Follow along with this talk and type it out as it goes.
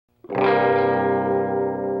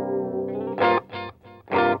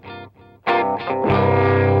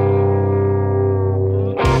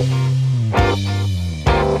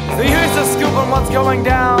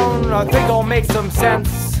make some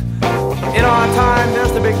sense. In our time,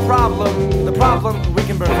 there's the big problem, the problem we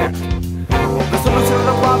can prevent. The solution to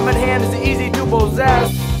the problem at hand is easy to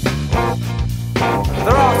possess.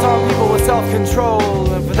 There are some people with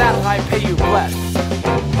self-control, and for that I pay you bless.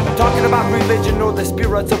 I'm talking about religion or the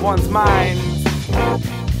spirits of one's mind.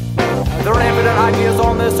 There are infinite ideas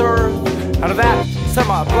on this earth, and of that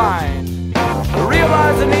some are blind.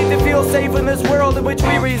 Realize the need to feel safe in this world in which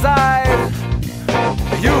we reside.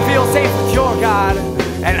 You feel safe with your God,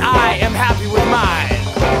 and I am happy with mine.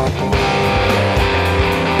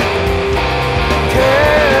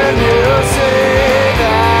 Can you see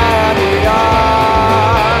that we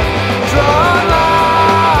are drawn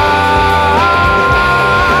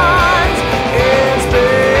lines in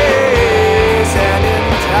space and in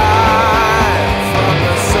time, from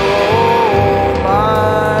the soul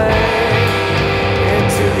mind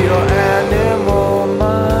into your animal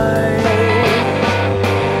mind?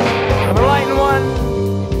 I'm a enlightened one.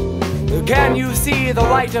 Can you see the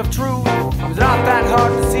light of truth? It's not that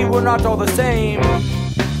hard to see, we're not all the same.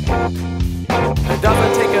 It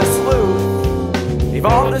doesn't take a sleuth.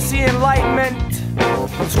 Evolve to see enlightenment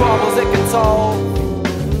from squabbles it can solve.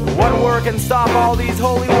 One word can stop all these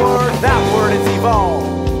holy words, that word is evolve.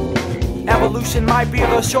 Evolution might be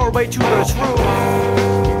the short way to the truth.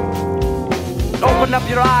 Open up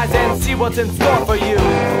your eyes and see what's in store for you.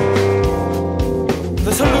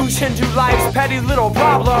 The solution to life's petty little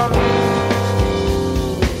problems.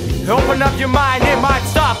 Open up your mind, it might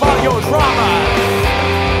stop all your drama.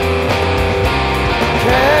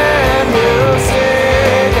 Can you